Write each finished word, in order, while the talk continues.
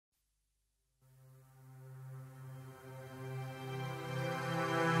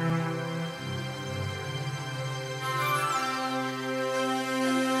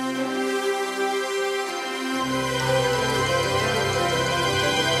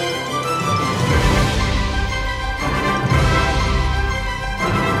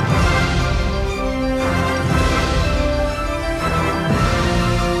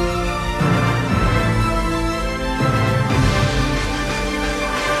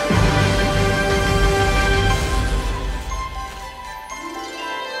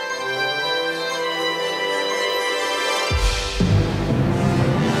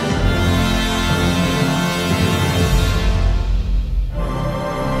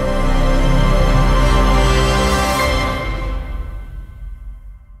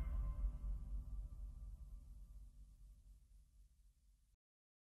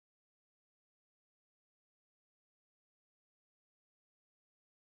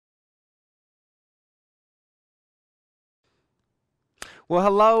Well,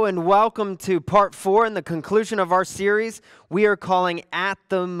 hello and welcome to part 4 in the conclusion of our series we are calling At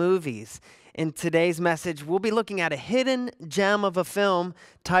the Movies. In today's message, we'll be looking at a hidden gem of a film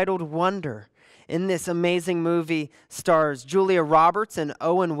titled Wonder. In this amazing movie stars Julia Roberts and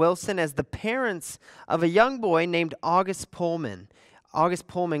Owen Wilson as the parents of a young boy named August Pullman. August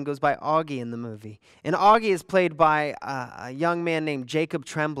Pullman goes by Augie in the movie. And Augie is played by a young man named Jacob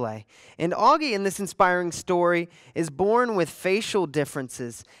Tremblay. And Augie in this inspiring story is born with facial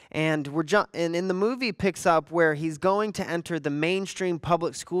differences. And in the movie picks up where he's going to enter the mainstream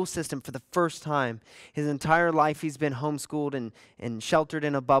public school system for the first time. His entire life he's been homeschooled and sheltered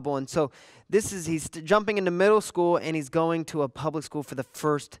in a bubble. And so he's jumping into middle school and he's going to a public school for the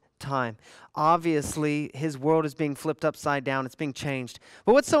first time. Obviously, his world is being flipped upside down. It's being changed.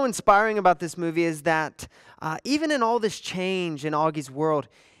 But what's so inspiring about this movie is that even in all this change in Augie's world,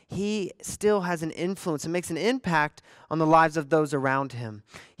 he still has an influence and makes an impact on the lives of those around him.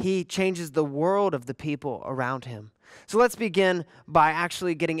 He changes the world of the people around him. So let's begin by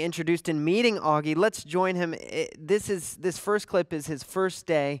actually getting introduced and meeting Augie. Let's join him. This first clip is his first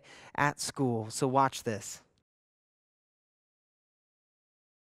day at school. So watch this.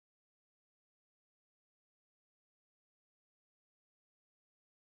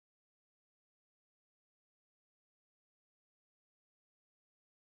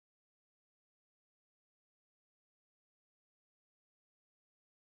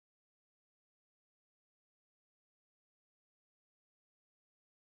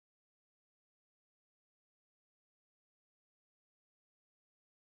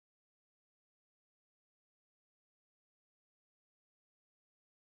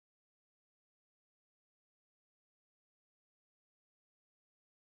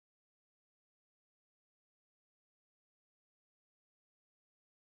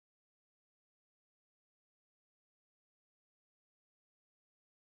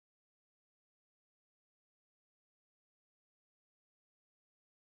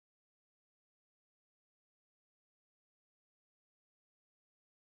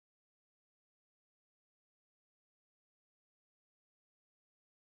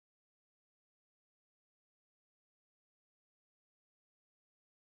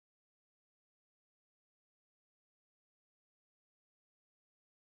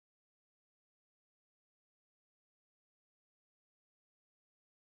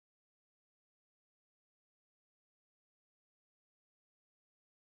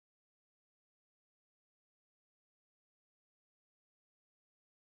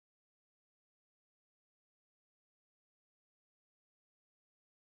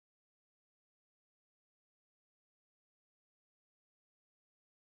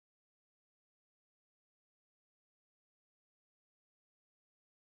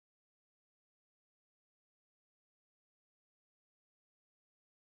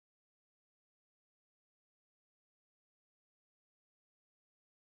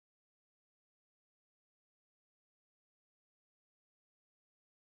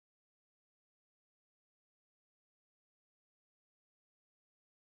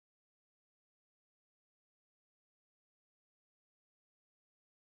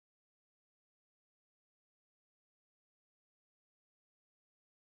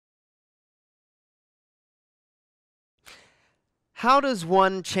 How does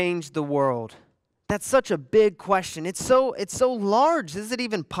one change the world? That's such a big question. It's so large. Is it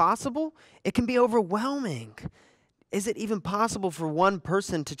even possible? It can be overwhelming. Is it even possible for one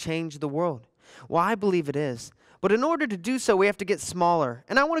person to change the world? Well, I believe it is. But in order to do so, we have to get smaller.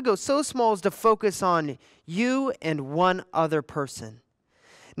 And I want to go so small as to focus on you and one other person.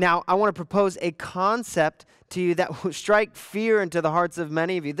 Now, I want to propose a concept to you that will strike fear into the hearts of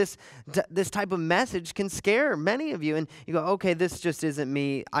many of you. This type of message can scare many of you. And you go, okay, this just isn't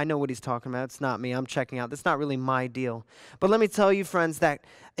me. I know what he's talking about. It's not me. I'm checking out. That's not really my deal. But let me tell you, friends, that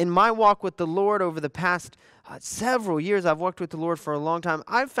in my walk with the Lord over the past several years, I've walked with the Lord for a long time,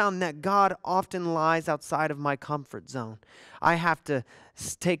 I've found that God often lies outside of my comfort zone. I have to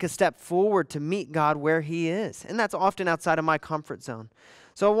take a step forward to meet God where He is. And that's often outside of my comfort zone.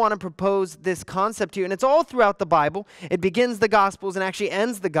 So I want to propose this concept to you, and it's all throughout the Bible. It begins the Gospels and actually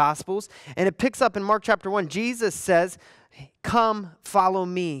ends the Gospels, and it picks up in Mark chapter 1. Jesus says, "Come, follow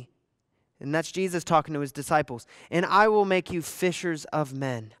me." And that's Jesus talking to His disciples. "And I will make you fishers of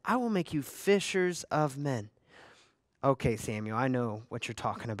men." I will make you fishers of men. Okay, Samuel, I know what you're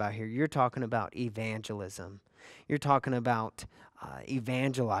talking about here. You're talking about evangelism. You're talking about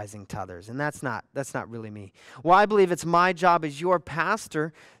evangelizing to others, and that's not really me. Well, I believe it's my job as your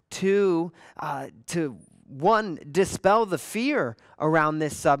pastor to one, dispel the fear around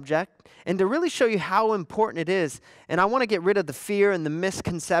this subject and to really show you how important it is. And I want to get rid of the fear and the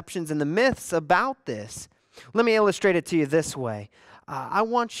misconceptions and the myths about this. Let me illustrate it to you this way. I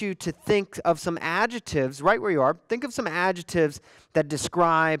want you to think of some adjectives right where you are. Think of some adjectives that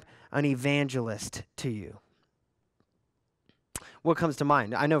describe an evangelist to you. What comes to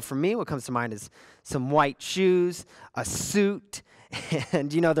mind? I know for me, what comes to mind is some white shoes, a suit, and,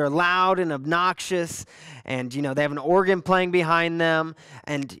 they're loud and obnoxious, and, they have an organ playing behind them,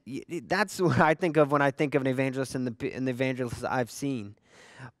 and that's what I think of when I think of an evangelist and the evangelists I've seen.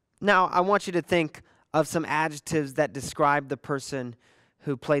 Now, I want you to think of some adjectives that describe the person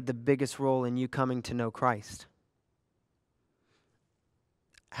who played the biggest role in you coming to know Christ.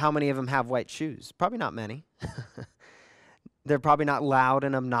 How many of them have white shoes? Probably not many. They're probably not loud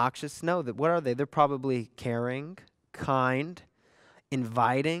and obnoxious. No, what are they? They're probably caring, kind,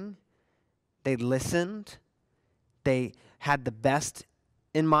 inviting. They listened. They had the best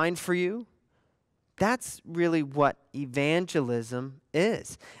in mind for you. That's really what evangelism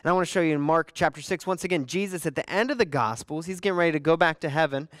is. And I want to show you in Mark chapter 6, once again, Jesus at the end of the Gospels, he's getting ready to go back to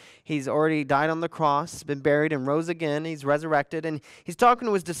heaven. He's already died on the cross, been buried, and rose again. He's resurrected. And he's talking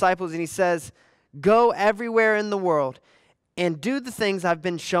to his disciples, and he says, "Go everywhere in the world and do the things I've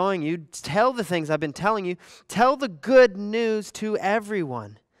been showing you. Tell the things I've been telling you. Tell the good news to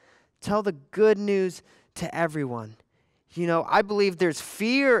everyone." Tell the good news to everyone. I believe there's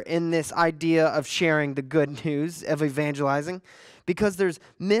fear in this idea of sharing the good news, of evangelizing, because there's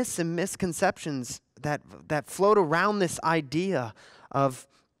myths and misconceptions that float around this idea of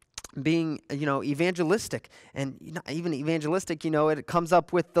being, evangelistic. And even evangelistic, it comes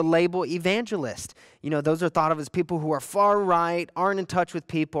up with the label evangelist. Those are thought of as people who are far right, aren't in touch with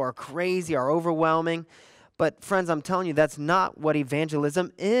people, are crazy, are overwhelming. But friends, I'm telling you, that's not what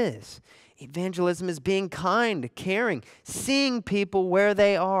evangelism is. Evangelism is being kind, caring, seeing people where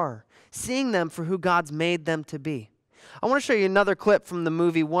they are, seeing them for who God's made them to be. I want to show you another clip from the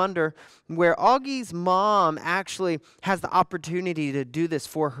movie Wonder where Augie's mom actually has the opportunity to do this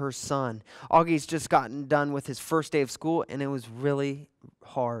for her son. Augie's just gotten done with his first day of school, and it was really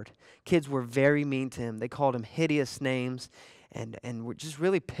hard. Kids were very mean to him. They called him hideous names and were just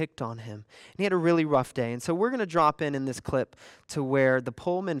really picked on him. And he had a really rough day. And so we're going to drop in this clip to where the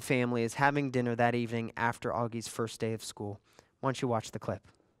Pullman family is having dinner that evening after Augie's first day of school. Why don't you watch the clip?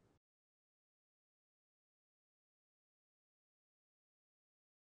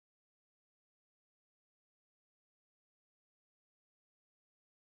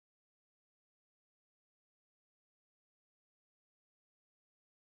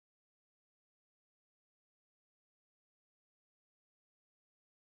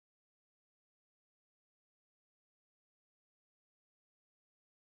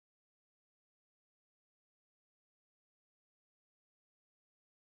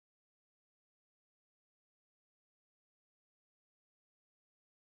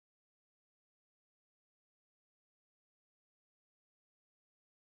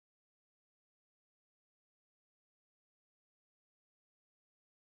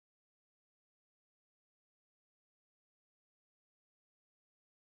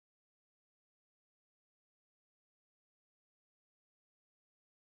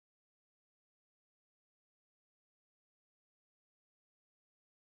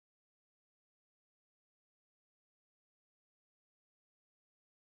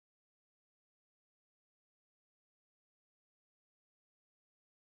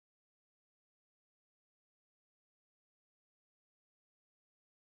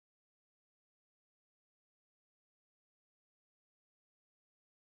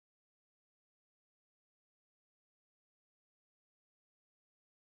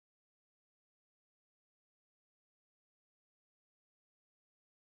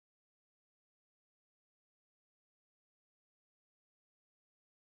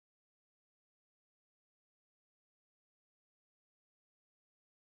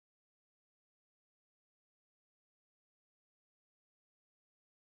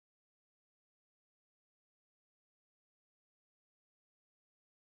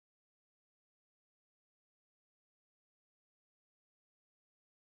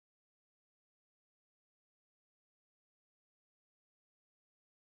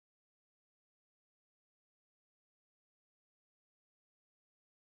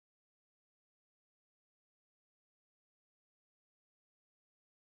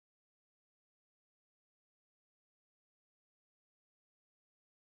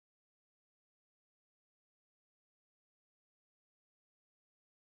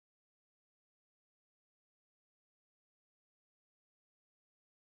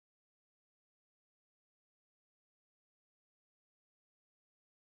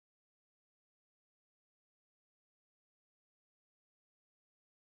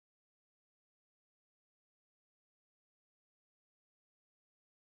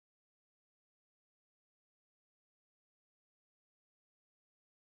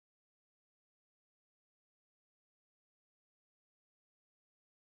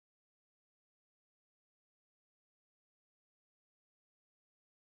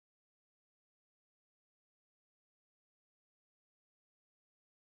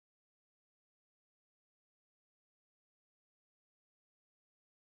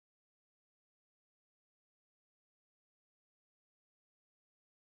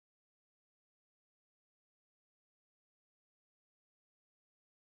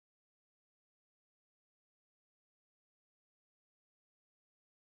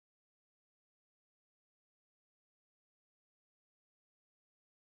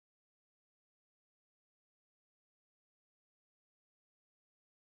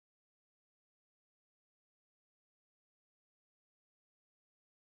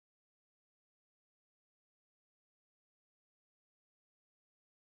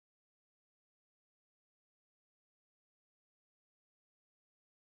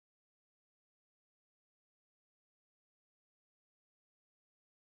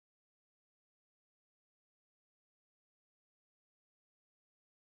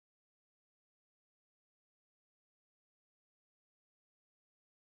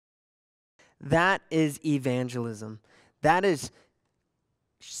 That is evangelism. That is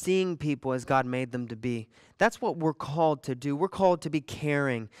seeing people as God made them to be. That's what we're called to do. We're called to be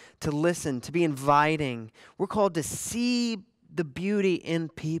caring, to listen, to be inviting. We're called to see the beauty in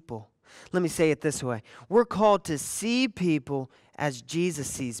people. Let me say it this way. We're called to see people as Jesus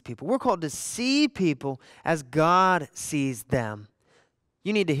sees people. We're called to see people as God sees them.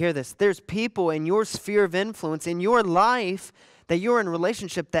 You need to hear this. There's people in your sphere of influence, in your life, that you're in a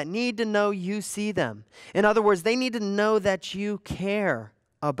relationship that need to know you see them. In other words, they need to know that you care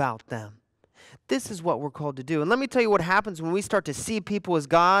about them. This is what we're called to do. And let me tell you what happens when we start to see people as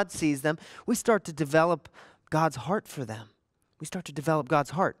God sees them. We start to develop God's heart for them. We start to develop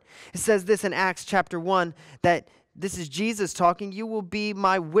God's heart. It says this in Acts chapter 1, that this is Jesus talking. You will be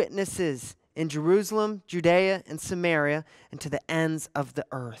my witnesses in Jerusalem, Judea, and Samaria, and to the ends of the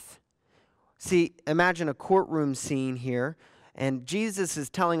earth. See, imagine a courtroom scene here. And Jesus is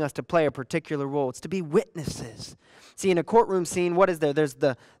telling us to play a particular role. It's to be witnesses. See, in a courtroom scene, what is there? There's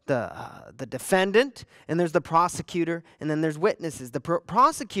the defendant, and there's the prosecutor, and then there's witnesses. The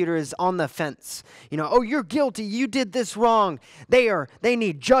prosecutor is on the fence. Oh, you're guilty. You did this wrong. They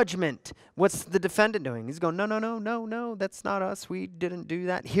need judgment. What's the defendant doing? He's going, no, that's not us. We didn't do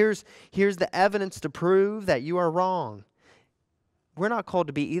that. Here's the evidence to prove that you are wrong. We're not called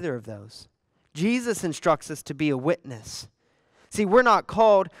to be either of those. Jesus instructs us to be a witness. See, we're not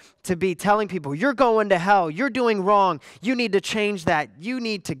called to be telling people, you're going to hell, you're doing wrong, you need to change that, you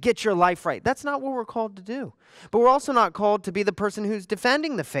need to get your life right. That's not what we're called to do. But we're also not called to be the person who's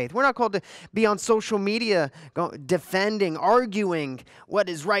defending the faith. We're not called to be on social media defending, arguing what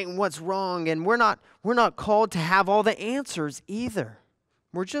is right and what's wrong. And we're not called to have all the answers either.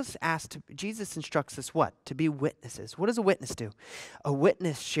 We're just asked to, Jesus instructs us what? To be witnesses. What does a witness do? A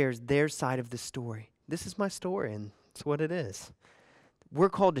witness shares their side of the story. This is my story, and it's what it is. We're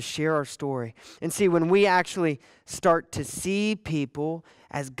called to share our story. And see, when we actually start to see people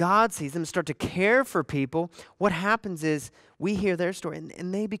as God sees them, start to care for people, what happens is we hear their story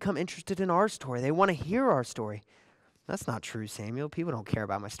and they become interested in our story. They want to hear our story. That's not true, Samuel. People don't care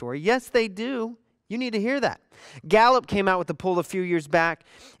about my story. Yes, they do. You need to hear that. Gallup came out with a poll a few years back,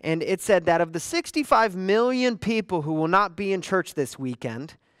 and it said that of the 65 million people who will not be in church this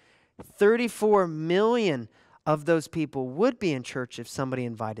weekend, 34 million of those people would be in church if somebody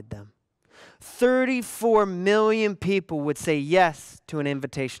invited them. 34 million people would say yes to an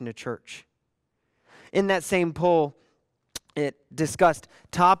invitation to church. In that same poll, it discussed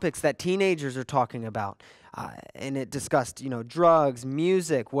topics that teenagers are talking about. And it discussed, drugs,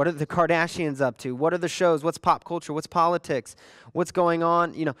 music, what are the Kardashians up to? What are the shows? What's pop culture? What's politics? What's going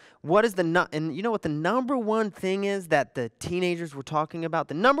on? What is and you know what the number one thing is that the teenagers were talking about?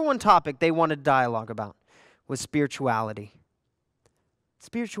 The number one topic they wanted dialogue about was spirituality.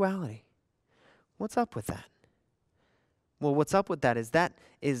 Spirituality. What's up with that? Well, what's up with that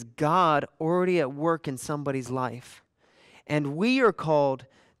is God already at work in somebody's life. And we are called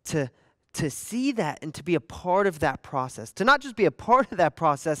to see that and to be a part of that process. To not just be a part of that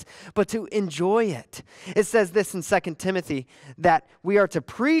process, but to enjoy it. It says this in 2 Timothy, that we are to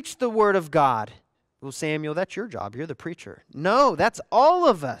preach the word of God. Well, Samuel, that's your job. You're the preacher. No, that's all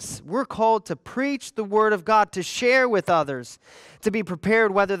of us. We're called to preach the word of God, to share with others, to be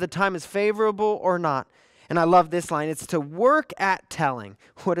prepared whether the time is favorable or not. And I love this line. It's to work at telling.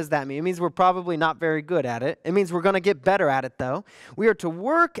 What does that mean? It means we're probably not very good at it. It means we're going to get better at it, though. We are to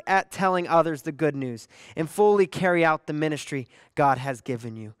work at telling others the good news and fully carry out the ministry God has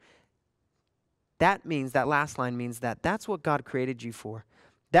given you. That last line means that's what God created you for.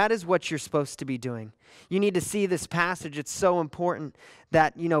 That is what you're supposed to be doing. You need to see this passage. It's so important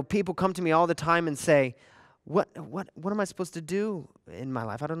that, people come to me all the time and say, what am I supposed to do in my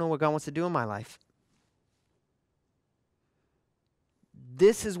life? I don't know what God wants to do in my life.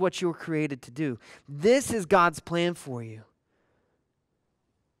 This is what you were created to do. This is God's plan for you.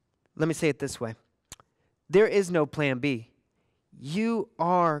 Let me say it this way. There is no plan B. You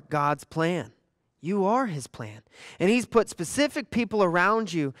are God's plan. You are his plan. And he's put specific people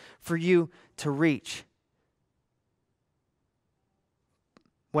around you for you to reach.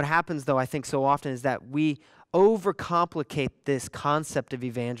 What happens, though, I think so often is that we overcomplicate this concept of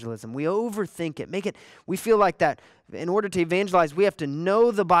evangelism. We overthink it. We feel like that in order to evangelize, we have to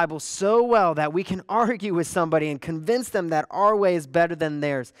know the Bible so well that we can argue with somebody and convince them that our way is better than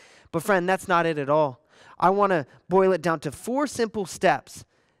theirs. But friend, that's not it at all. I want to boil it down to 4 simple steps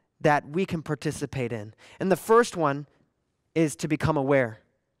that we can participate in. And the first one is to become aware.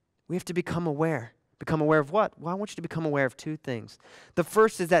 We have to become aware. Become aware of what? Well, I want you to become aware of two things. The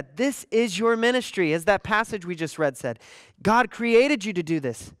first is that this is your ministry, as that passage we just read said. God created you to do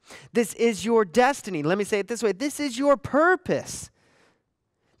this. This is your destiny. Let me say it this way. This is your purpose.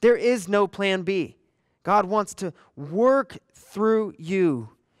 There is no plan B. God wants to work through you.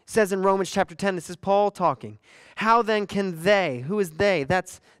 It says in Romans chapter 10, this is Paul talking. How then can they, who is they?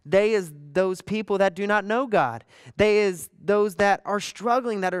 They is those people that do not know God. They is those that are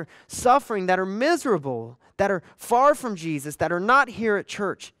struggling, that are suffering, that are miserable, that are far from Jesus, that are not here at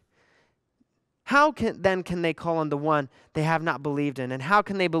church. How can they call on the one they have not believed in? And how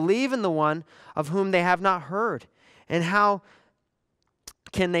can they believe in the one of whom they have not heard? And how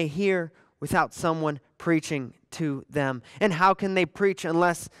can they hear without someone preaching to them? And how can they preach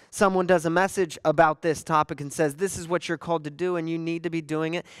unless someone does a message about this topic and says, this is what you're called to do and you need to be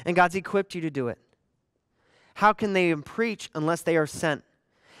doing it and God's equipped you to do it? How can they preach unless they are sent?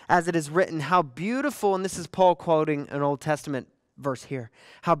 As it is written, how beautiful, and this is Paul quoting an Old Testament verse here,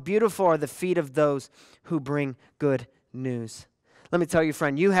 how beautiful are the feet of those who bring good news. Let me tell you,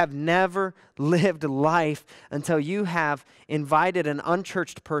 friend, you have never lived life until you have invited an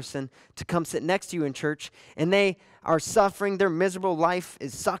unchurched person to come sit next to you in church, and they are suffering. Their miserable life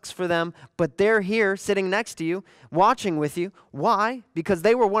sucks for them, but they're here sitting next to you, watching with you. Why? Because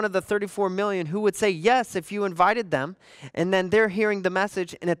they were one of the 34 million who would say yes if you invited them, and then they're hearing the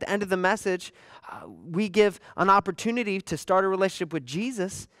message, and at the end of the message, we give an opportunity to start a relationship with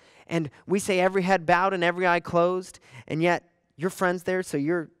Jesus, and we say every head bowed and every eye closed, and yet your friend's there, so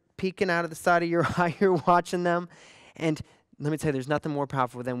you're peeking out of the side of your eye, you're watching them. And let me tell you, there's nothing more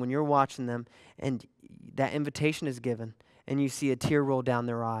powerful than when you're watching them and that invitation is given and you see a tear roll down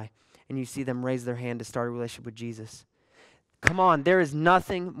their eye and you see them raise their hand to start a relationship with Jesus. Come on, there is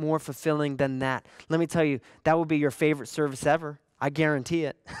nothing more fulfilling than that. Let me tell you, that will be your favorite service ever. I guarantee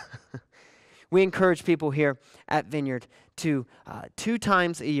it. We encourage people here at Vineyard to 2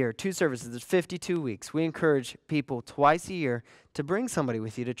 times a year, 2 services. There's 52 weeks. We encourage people twice a year to bring somebody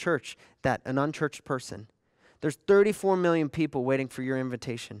with you to church, an unchurched person. There's 34 million people waiting for your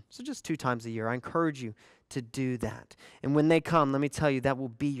invitation. So just 2 times a year. I encourage you to do that. And when they come, let me tell you, that will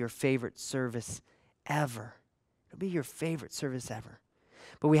be your favorite service ever. It'll be your favorite service ever.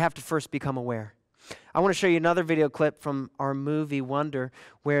 But we have to first become aware. I want to show you another video clip from our movie Wonder,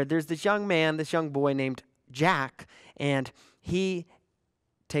 where there's this young boy named Jack, and he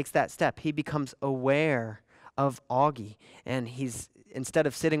takes that step. He becomes aware of Augie, and instead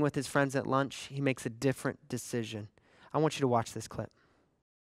of sitting with his friends at lunch, he makes a different decision. I want you to watch this clip.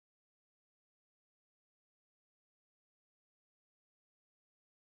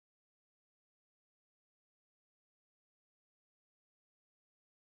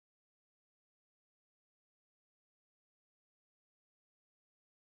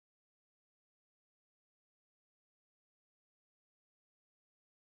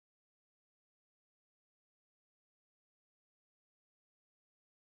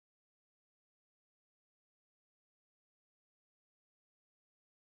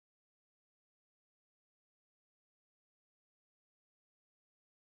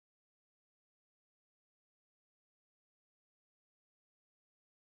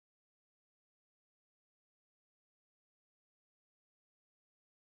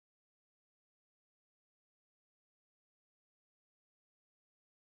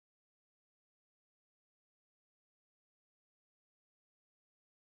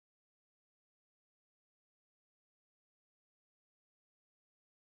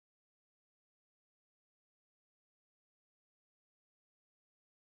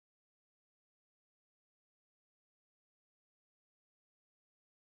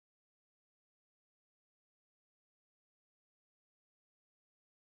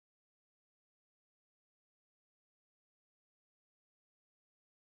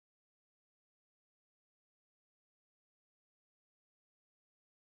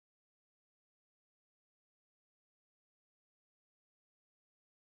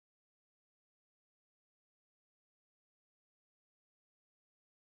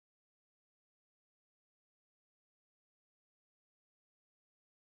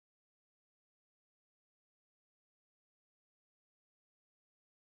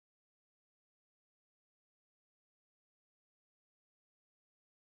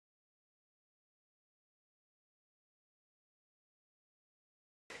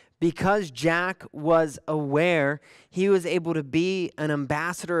 Because Jack was aware, he was able to be an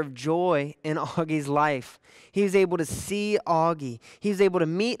ambassador of joy in Augie's life. He was able to see Augie. He was able to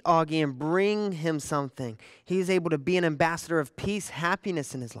meet Augie and bring him something. He was able to be an ambassador of peace,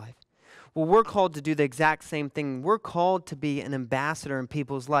 happiness in his life. Well, we're called to do the exact same thing. We're called to be an ambassador in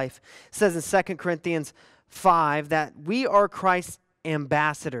people's life. It says in 2 Corinthians 5 that we are Christ's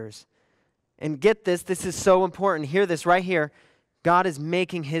ambassadors. And get this, this is so important. Hear this right here. God is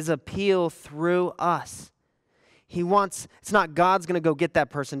making his appeal through us. It's not God's going to go get that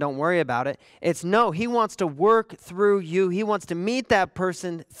person, don't worry about it. He wants to work through you. He wants to meet that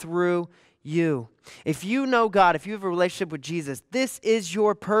person through you. If you know God, if you have a relationship with Jesus, this is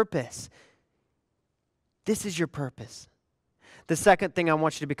your purpose. This is your purpose. The second thing I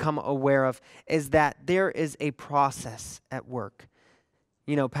want you to become aware of is that there is a process at work.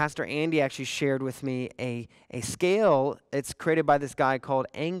 You know, Pastor Andy actually shared with me a scale. It's created by this guy called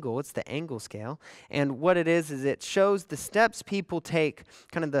Angle. It's the Angle scale. And what it is it shows the steps people take,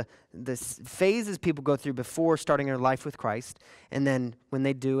 kind of the phases people go through before starting their life with Christ, and then when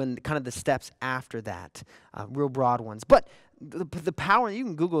they do, and kind of the steps after that, real broad ones. But the power, you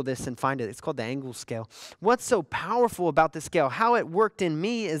can Google this and find it. It's called the Angle scale. What's so powerful about this scale, how it worked in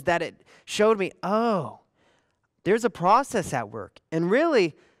me, is that it showed me, there's a process at work. And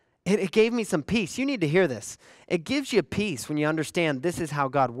really, it gave me some peace. You need to hear this. It gives you peace when you understand this is how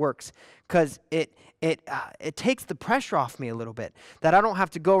God works, because it takes the pressure off me a little bit, that I don't have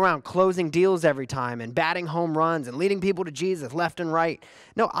to go around closing deals every time and batting home runs and leading people to Jesus left and right.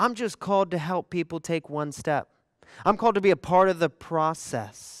 No, I'm just called to help people take one step. I'm called to be a part of the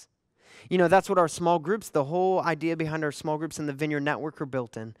process. You know, that's what our small groups, the whole idea behind our small groups and the Vineyard Network are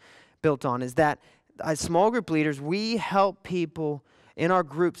built on, is that as small group leaders, we help people in our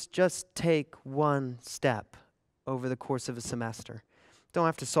groups just take one step over the course of a semester. Don't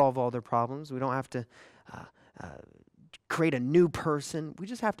have to solve all their problems. We don't have to create a new person. We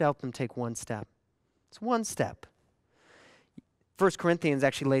just have to help them take one step. It's one step. 1 Corinthians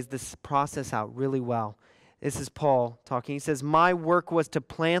actually lays this process out really well. This is Paul talking. He says, my work was to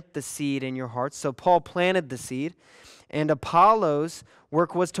plant the seed in your hearts. So Paul planted the seed, and Apollos'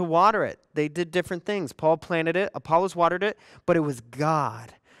 work was to water it. They did different things. Paul planted it, Apollos watered it, but it was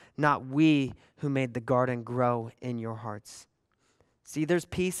God, not we, who made the garden grow in your hearts. See, there's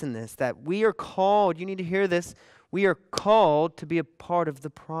peace in this, that we are called, you need to hear this, we are called to be a part of the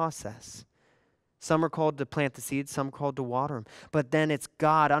process. Some are called to plant the seeds, some are called to water them. But then it's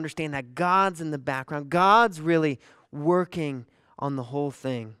God. Understand that God's in the background. God's really working on the whole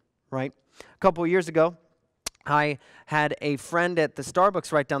thing, right? A couple of years ago, I had a friend at the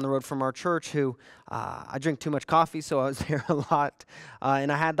Starbucks right down the road from our church who, I drink too much coffee, so I was there a lot.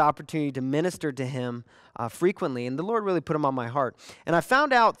 And I had the opportunity to minister to him frequently, and the Lord really put him on my heart. And I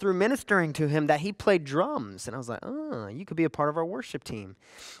found out through ministering to him that he played drums. And I was like, you could be a part of our worship team.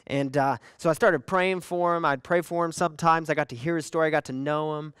 And so I started praying for him. I'd pray for him sometimes. I got to hear his story. I got to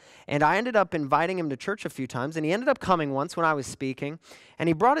know him. And I ended up inviting him to church a few times. And he ended up coming once when I was speaking. And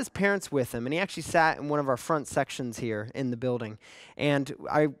he brought his parents with him. And he actually sat in one of our front sections here in the building. And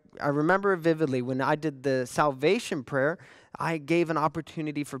I remember vividly when I did the salvation prayer, I gave an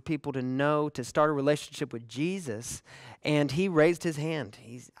opportunity for people to know, to start a relationship with Jesus. And he raised his hand.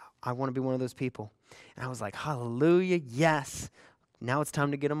 I want to be one of those people. And I was like, hallelujah, yes. Now it's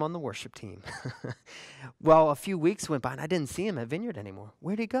time to get him on the worship team. Well, a few weeks went by and I didn't see him at Vineyard anymore.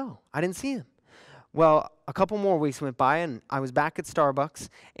 Where'd he go? I didn't see him. Well, a couple more weeks went by and I was back at Starbucks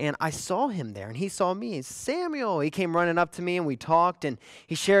and I saw him there and he saw me. He said, Samuel. He came running up to me and we talked and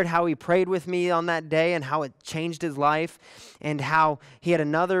he shared how he prayed with me on that day and how it changed his life and how he had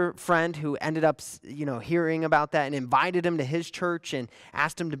another friend who ended up, hearing about that and invited him to his church and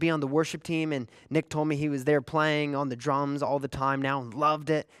asked him to be on the worship team. And Nick told me he was there playing on the drums all the time now and loved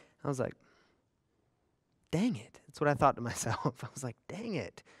it. I was like, dang it. That's what I thought to myself. I was like, dang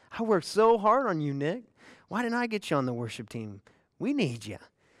it. I worked so hard on you, Nick. Why didn't I get you on the worship team? We need you.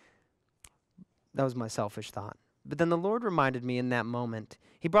 That was my selfish thought. But then the Lord reminded me in that moment.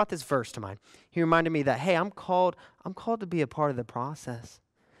 He brought this verse to mind. He reminded me that, hey, I'm called to be a part of the process.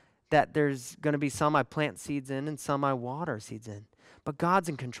 That there's going to be some I plant seeds in and some I water seeds in. But God's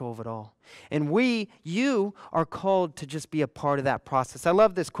in control of it all. And you are called to just be a part of that process. I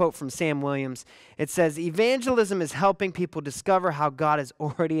love this quote from Sam Williams. It says, evangelism is helping people discover how God is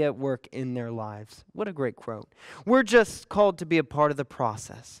already at work in their lives. What a great quote. We're just called to be a part of the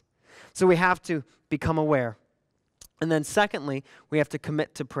process. So we have to become aware. And then secondly, we have to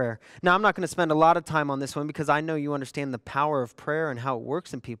commit to prayer. Now, I'm not going to spend a lot of time on this one because I know you understand the power of prayer and how it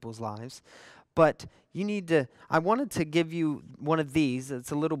works in people's lives. But I wanted to give you one of these.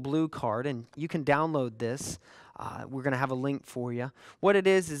 It's a little blue card, and you can download this. We're going to have a link for you. What it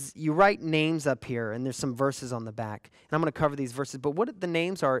is you write names up here, and there's some verses on the back. And I'm going to cover these verses. But what the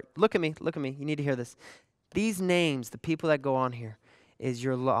names are, look at me. You need to hear this. These names, the people that go on here, is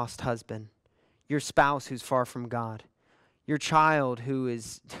your lost husband, your spouse who's far from God, your child who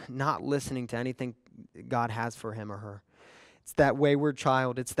is not listening to anything God has for him or her. It's that wayward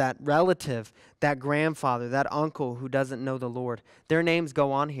child. It's that relative, that grandfather, that uncle who doesn't know the Lord. Their names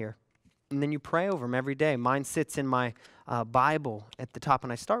go on here. And then you pray over them every day. Mine sits in my Bible at the top,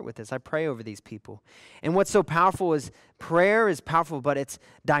 and I start with this. I pray over these people. And what's so powerful is prayer is powerful, but it's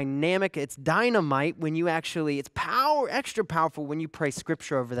dynamic. It's dynamite when you actually, it's extra powerful when you pray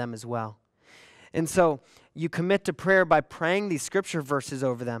scripture over them as well. And so you commit to prayer by praying these scripture verses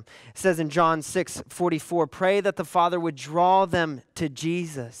over them. It says in John 6:44, pray that the Father would draw them to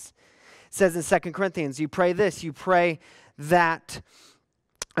Jesus. It says in 2 Corinthians, you pray this, you pray that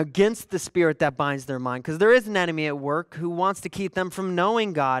against the spirit that binds their mind, because there is an enemy at work who wants to keep them from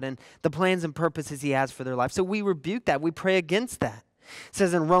knowing God and the plans and purposes he has for their life. So we rebuke that. We pray against that. It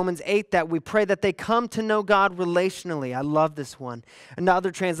says in Romans 8 that we pray that they come to know God relationally. I love this one.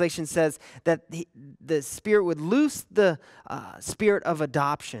 Another translation says that the Spirit would loose the spirit of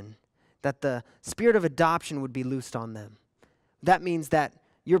adoption, that the spirit of adoption would be loosed on them. That means that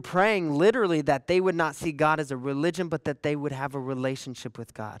you're praying literally that they would not see God as a religion, but that they would have a relationship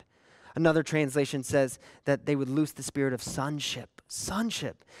with God. Another translation says that they would loose the spirit of sonship,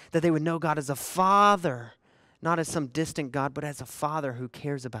 that they would know God as a father, not as some distant God, but as a father who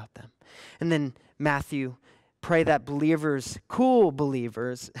cares about them. And then Matthew, pray that believers, cool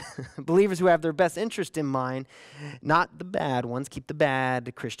believers, believers who have their best interest in mind, not the bad ones, keep the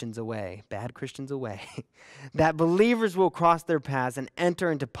bad Christians away, that believers will cross their paths and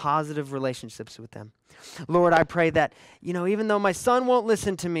enter into positive relationships with them. Lord, I pray that, even though my son won't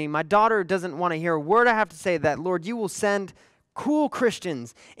listen to me, my daughter doesn't want to hear a word I have to say, that, Lord, you will send cool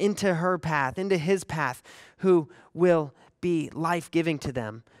Christians into her path, into his path, who will be life-giving to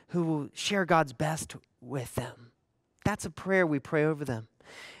them, who will share God's best with them. That's a prayer we pray over them.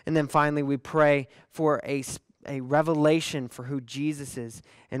 And then finally, we pray for a revelation for who Jesus is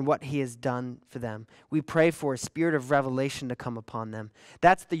and what he has done for them. We pray for a spirit of revelation to come upon them.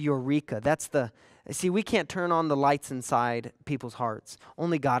 That's the eureka. See, we can't turn on the lights inside people's hearts.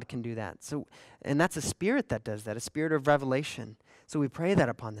 Only God can do that. And that's a spirit that does that, a spirit of revelation. So we pray that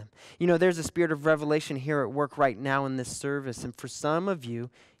upon them. There's a spirit of revelation here at work right now in this service. And for some of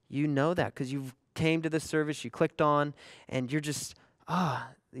you, you know that because you've came to the service, you clicked on, and you're just,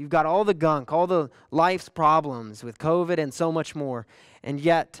 you've got all the gunk, all the life's problems with COVID and so much more. And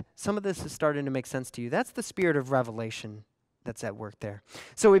yet, some of this is starting to make sense to you. That's the spirit of revelation that's at work there.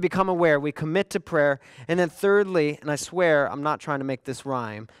 So we become aware, we commit to prayer, and then thirdly, and I swear I'm not trying to make this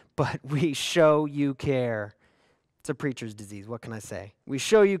rhyme, but we show you care. It's a preacher's disease, what can I say? We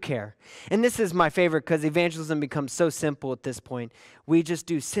show you care. And this is my favorite because evangelism becomes so simple at this point. We just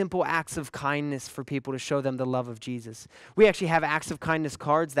do simple acts of kindness for people to show them the love of Jesus. We actually have acts of kindness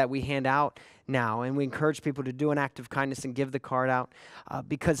cards that we hand out now, and we encourage people to do an act of kindness and give the card out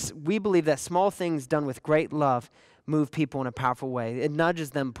because we believe that small things done with great love move people in a powerful way. It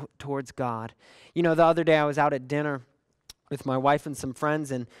nudges them towards God. The other day I was out at dinner with my wife and some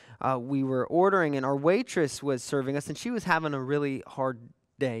friends, and we were ordering, and our waitress was serving us, and she was having a really hard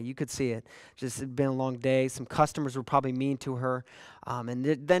day. You could see it. Just had been a long day. Some customers were probably mean to her. And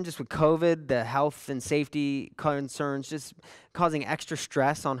then just with COVID, the health and safety concerns just causing extra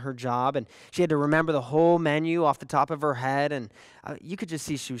stress on her job. And she had to remember the whole menu off the top of her head. And you could just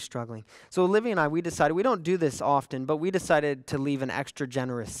see she was struggling. So Olivia and I, we decided, we don't do this often, but we decided to leave an extra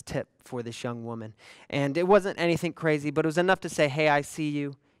generous tip for this young woman. And it wasn't anything crazy, but it was enough to say, hey, I see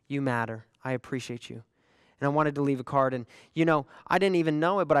you. You matter. I appreciate you. And I wanted to leave a card. And, I didn't even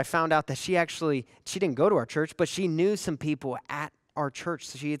know it, but I found out that she didn't go to our church, but she knew some people at our church.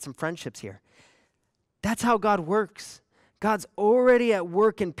 So she had some friendships here. That's how God works. God's already at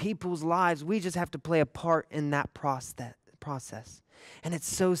work in people's lives. We just have to play a part in that process. And it's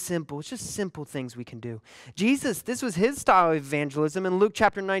so simple. It's just simple things we can do. Jesus, this was his style of evangelism. In Luke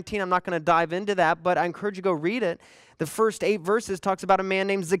chapter 19, I'm not going to dive into that, but I encourage you to go read it. The first 8 verses talks about a man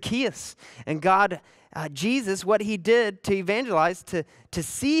named Zacchaeus. And Jesus, what he did to evangelize, to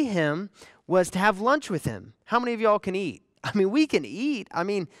see him, was to have lunch with him. How many of y'all can eat? We can eat.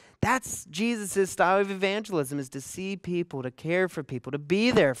 That's Jesus' style of evangelism, is to see people, to care for people, to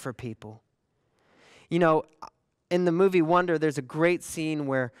be there for people. In the movie Wonder, there's a great scene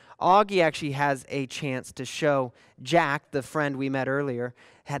where Augie actually has a chance to show Jack, the friend we met earlier,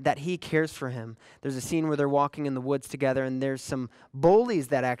 that he cares for him. There's a scene where they're walking in the woods together, and there's some bullies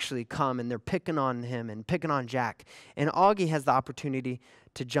that actually come, and they're picking on him and picking on Jack. And Augie has the opportunity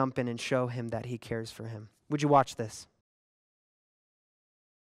to jump in and show him that he cares for him. Would you watch this?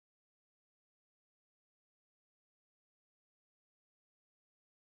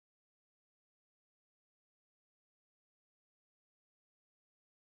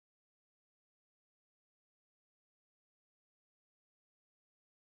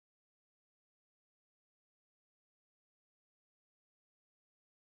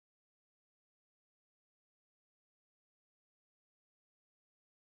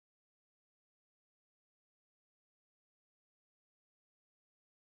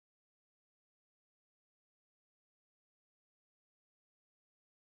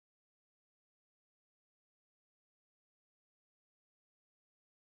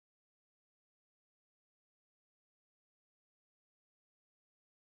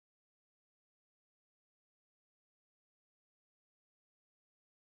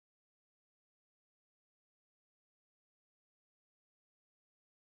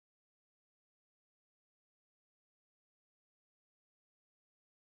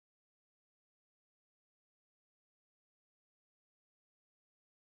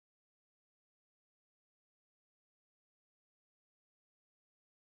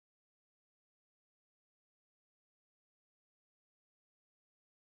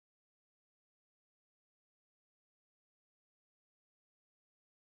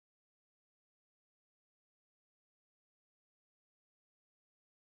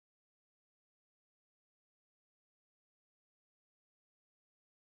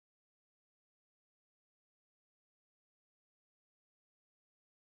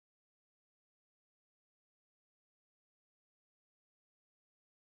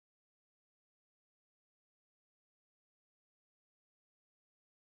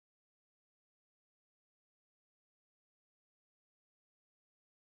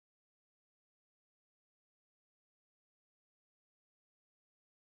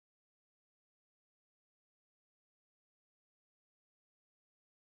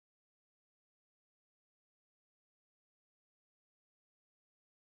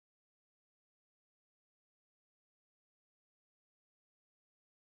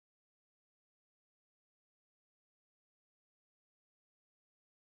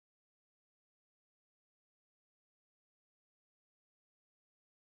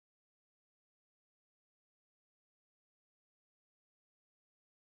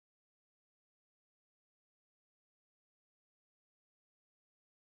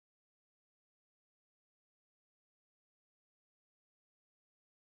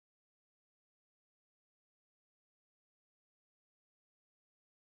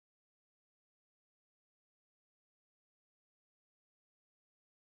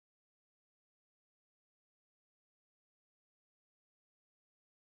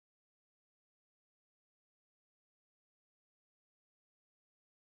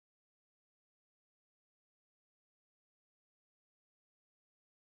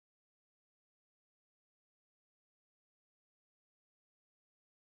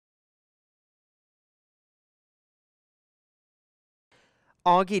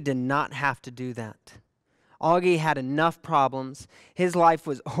 Augie did not have to do that. Augie had enough problems. His life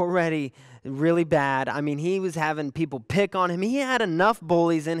was already really bad. I mean, he was having people pick on him. He had enough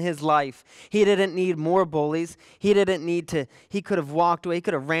bullies in his life. He didn't need more bullies. He could have walked away. He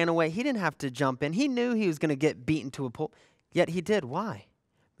could have ran away. He didn't have to jump in. He knew he was going to get beaten to a pulp. Yet he did. Why?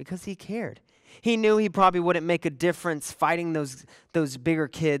 Because he cared. He knew he probably wouldn't make a difference fighting those bigger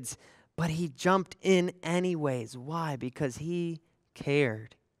kids, but he jumped in anyways. Why? Because he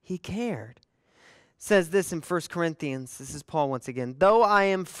cared. He cared. Says this in 1 Corinthians, this is Paul once again, though I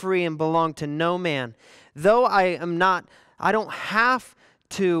am free and belong to no man, though I don't have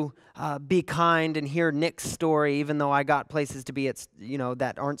to be kind and hear Nick's story, even though I got places to be at,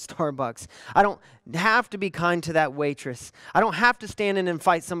 that aren't Starbucks. I don't have to be kind to that waitress. I don't have to stand in and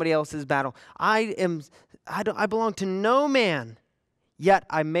fight somebody else's battle. I belong to no man, yet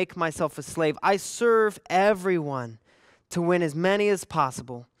I make myself a slave. I serve everyone to win as many as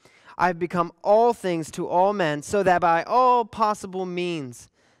possible. I've become all things to all men, so that by all possible means,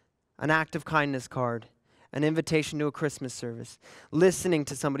 an act of kindness card, an invitation to a Christmas service, listening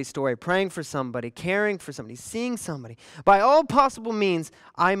to somebody's story, praying for somebody, caring for somebody, seeing somebody, by all possible means,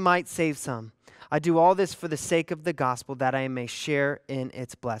 I might save some. I do all this for the sake of the gospel, that I may share in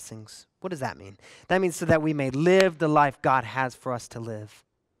its blessings. What does that mean? That means so that we may live the life God has for us to live.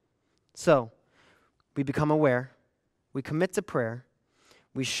 So, we become aware, we commit to prayer,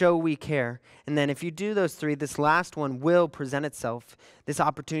 we show we care. And then if you do those three, this last one will present itself. This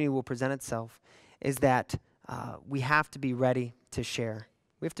opportunity will present itself, is that we have to be ready to share.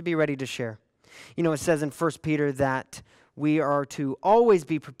 We have to be ready to share. It says in 1 Peter that we are to always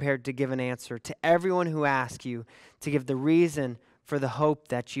be prepared to give an answer to everyone who asks you, to give the reason for the hope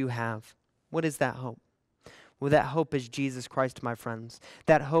that you have. What is that hope? Well, that hope is Jesus Christ, my friends.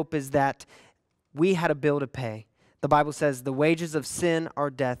 That hope is that we had a bill to pay. The Bible says the wages of sin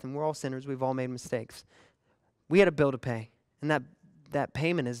are death, and we're all sinners. We've all made mistakes. We had a bill to pay, and that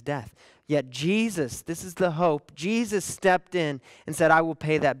payment is death. Yet Jesus, this is the hope, Jesus stepped in and said, I will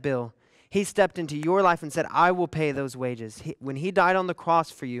pay that bill. He stepped into your life and said, I will pay those wages. When he died on the cross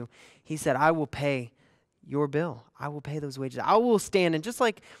for you, he said, I will pay your bill. I will pay those wages. I will stand in, just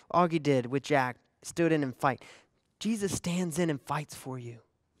like Augie did with Jack, stood in and fight. Jesus stands in and fights for you.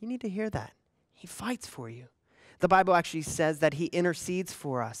 You need to hear that. He fights for you. The Bible actually says that he intercedes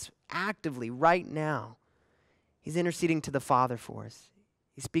for us actively right now. He's interceding to the Father for us.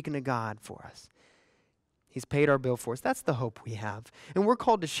 He's speaking to God for us. He's paid our bill for us. That's the hope we have. And we're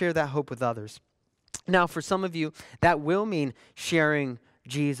called to share that hope with others. Now, for some of you, that will mean sharing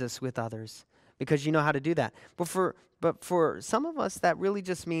Jesus with others because you know how to do that. But for some of us, that really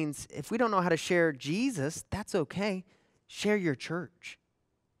just means if we don't know how to share Jesus, that's okay. Share your church.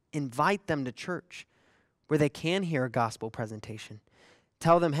 Invite them to church, where they can hear a gospel presentation.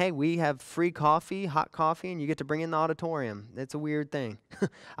 Tell them, hey, we have free coffee, hot coffee, and you get to bring in the auditorium. It's a weird thing.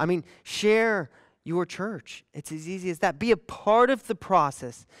 I mean, share your church. It's as easy as that. Be a part of the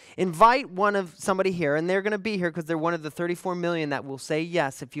process. Invite somebody here, and they're going to be here because they're one of the 34 million that will say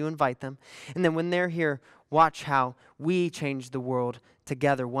yes if you invite them. And then when they're here, watch how we change the world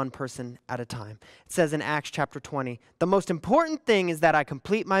together, one person at a time. It says in Acts chapter 20, the most important thing is that I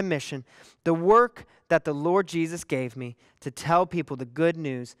complete my mission, the work that the Lord Jesus gave me to tell people the good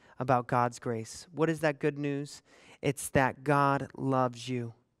news about God's grace. What is that good news? It's that God loves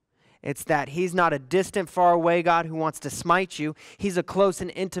you. It's that he's not a distant, far away God who wants to smite you. He's a close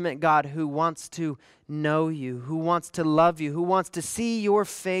and intimate God who wants to know you, who wants to love you, who wants to see your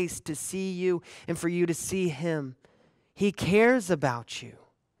face, to see you, and for you to see him. He cares about you.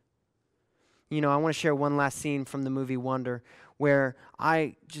 I want to share one last scene from the movie Wonder, where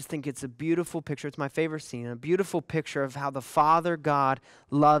I just think it's a beautiful picture. It's my favorite scene, a beautiful picture of how the Father God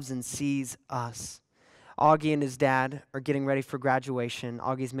loves and sees us. Augie and his dad are getting ready for graduation.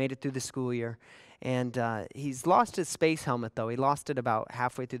 Augie's made it through the school year, and he's lost his space helmet, though. He lost it about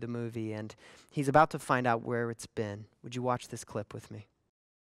halfway through the movie, and he's about to find out where it's been. Would you watch this clip with me?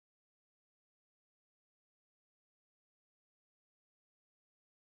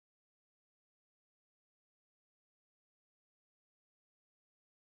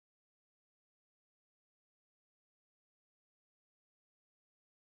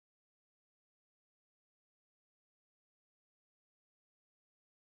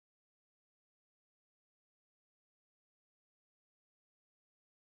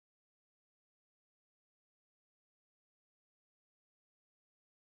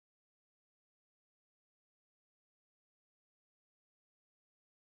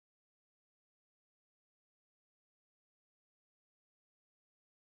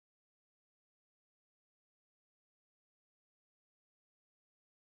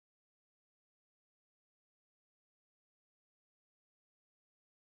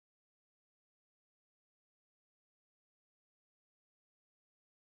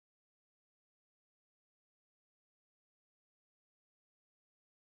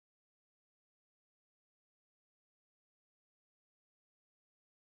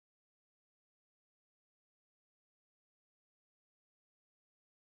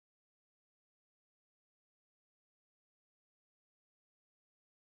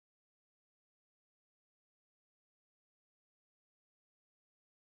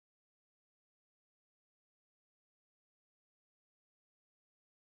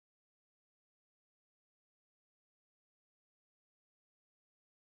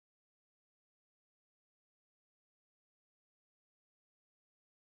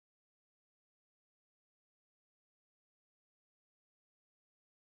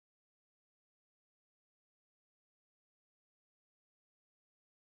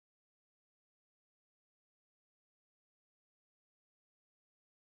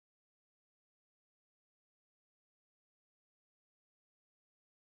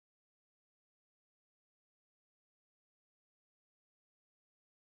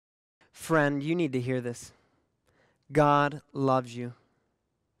 Friend, you need to hear this. God loves you.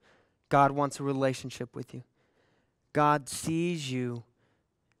 God wants a relationship with you. God sees you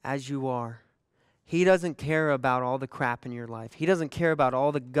as you are. He doesn't care about all the crap in your life. He doesn't care about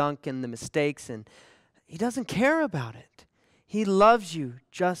all the gunk and the mistakes, and he doesn't care about it. He loves you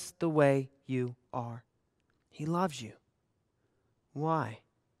just the way you are. He loves you. Why?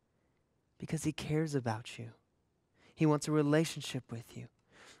 Because he cares about you. He wants a relationship with you.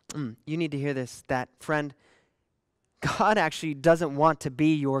 You need to hear this, that friend, God actually doesn't want to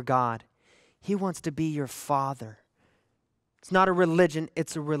be your God. He wants to be your Father. It's not a religion,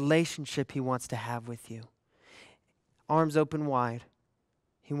 it's a relationship he wants to have with you. Arms open wide.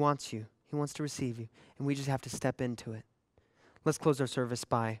 He wants you. He wants to receive you. And we just have to step into it. Let's close our service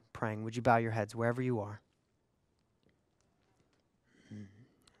by praying. Would you bow your heads wherever you are?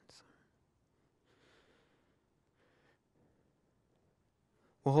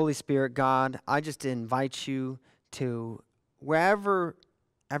 Well, Holy Spirit, God, I just invite you to wherever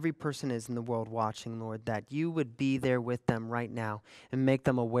every person is in the world watching, Lord, that you would be there with them right now and make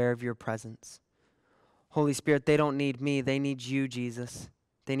them aware of your presence. Holy Spirit, they don't need me. They need you, Jesus.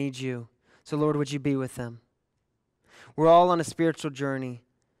 They need you. So, Lord, would you be with them? We're all on a spiritual journey.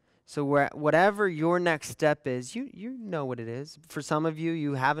 So whatever your next step is, you know what it is. For some of you,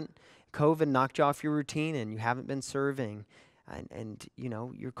 COVID knocked you off your routine and you haven't been serving. And you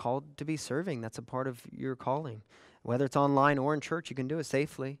know, you're called to be serving. That's a part of your calling. Whether it's online or in church, you can do it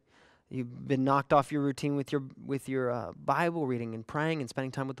safely. You've been knocked off your routine with your Bible reading and praying and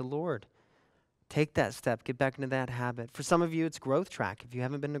spending time with the Lord. Take that step. Get back into that habit. For some of you, it's growth track if you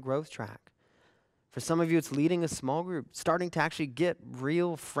haven't been to growth track. For some of you, it's leading a small group, starting to actually get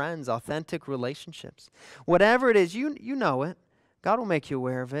real friends, authentic relationships. Whatever it is, you know it. God will make you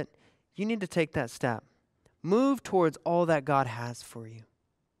aware of it. You need to take that step. Move towards all that God has for you.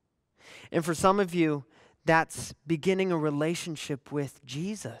 And for some of you, that's beginning a relationship with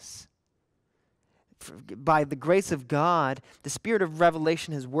Jesus. By the grace of God, the spirit of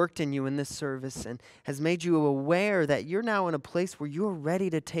revelation has worked in you in this service and has made you aware that you're now in a place where you're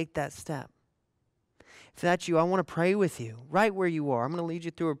ready to take that step. If that's you, I want to pray with you right where you are. I'm going to lead you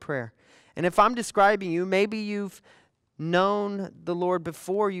through a prayer. And if I'm describing you, maybe you've known the Lord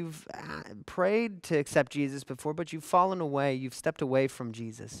before, you've prayed to accept Jesus before, but you've fallen away, you've stepped away from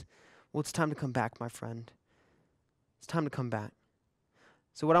Jesus. Well, it's time to come back, my friend. It's time to come back.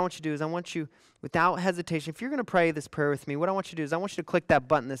 So what I want you to do is I want you, without hesitation, if you're going to pray this prayer with me, what I want you to do is I want you to click that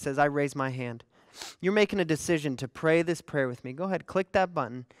button that says, I raise my hand. You're making a decision to pray this prayer with me. Go ahead, click that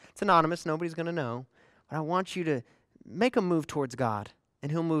button. It's anonymous. Nobody's going to know. But I want you to make a move towards God,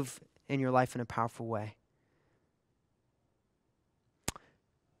 and he'll move in your life in a powerful way.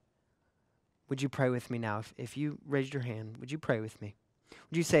 Would you pray with me now? If you raised your hand, would you pray with me?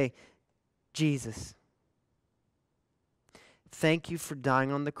 Would you say, Jesus, thank you for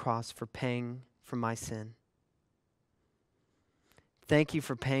dying on the cross for paying for my sin. Thank you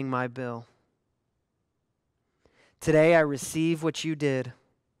for paying my bill. Today I receive what you did,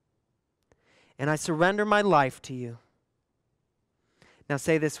 and I surrender my life to you. Now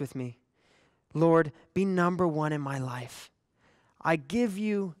say this with me. Lord, be number one in my life. I give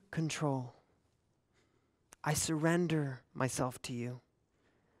you control. I surrender myself to you.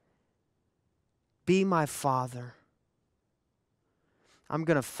 Be my Father. I'm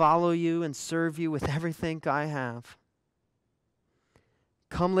going to follow you and serve you with everything I have.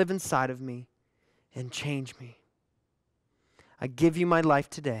 Come live inside of me and change me. I give you my life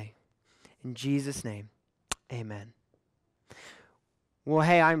today. In Jesus' name, amen. Well,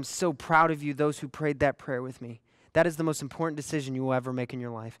 hey, I'm so proud of you, those who prayed that prayer with me. That is the most important decision you will ever make in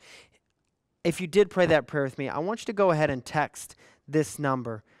your life. If you did pray that prayer with me, I want you to go ahead and text this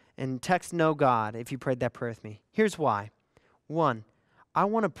number and text "Know God" if you prayed that prayer with me. Here's why. One, I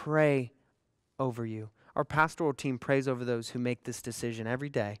want to pray over you. Our pastoral team prays over those who make this decision every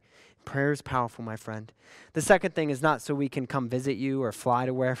day. Prayer is powerful, my friend. The second thing is not so we can come visit you or fly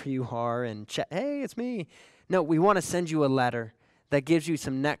to wherever you are and check, hey, it's me. No, we want to send you a letter that gives you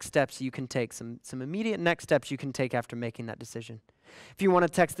some next steps you can take, some immediate next steps you can take after making that decision. If you want to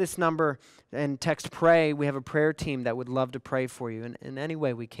text this number and text "pray," we have a prayer team that would love to pray for you in any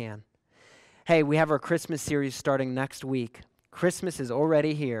way we can. Hey, we have our Christmas series starting next week. Christmas is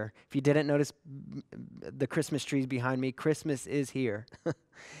already here. If you didn't notice the Christmas trees behind me, Christmas is here.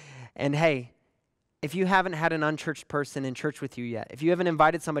 And hey, if you haven't had an unchurched person in church with you yet, if you haven't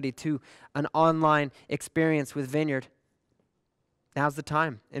invited somebody to an online experience with Vineyard, now's the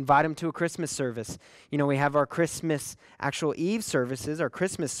time. Invite them to a Christmas service. You know, we have our Christmas actual Eve services, our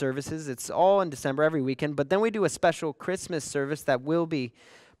Christmas services. It's all in December every weekend. But then we do a special Christmas service that will be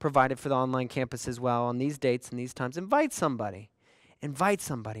provided for the online campus as well on these dates and these times. Invite somebody. Invite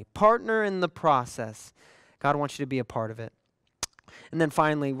somebody. Partner in the process. God wants you to be a part of it. And then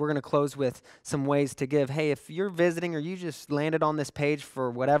finally, we're going to close with some ways to give. Hey, if you're visiting or you just landed on this page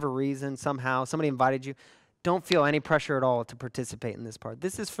for whatever reason, somehow, somebody invited you, don't feel any pressure at all to participate in this part.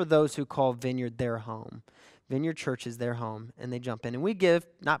 This is for those who call Vineyard their home. Vineyard Church is their home, and they jump in. And we give,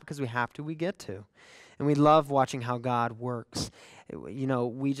 not because we have to, we get to. And we love watching how God works. You know,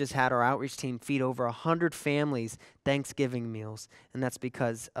 we just had our outreach team feed over 100 families Thanksgiving meals, and that's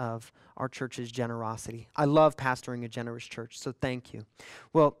because of our church's generosity. I love pastoring a generous church, so thank you.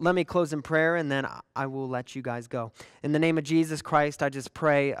 Well, let me close in prayer, and then I will let you guys go. In the name of Jesus Christ, I just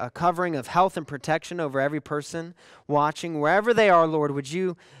pray a covering of health and protection over every person watching. Wherever they are, Lord, would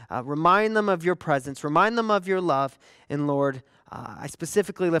you remind them of your presence, remind them of your love, and Lord, I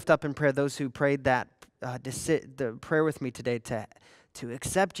specifically lift up in prayer those who prayed that the prayer with me today to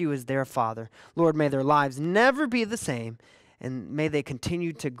accept you as their Father. Lord, may their lives never be the same, and may they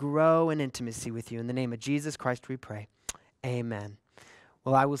continue to grow in intimacy with you. In the name of Jesus Christ we pray. Amen.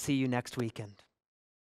 Well, I will see you next weekend.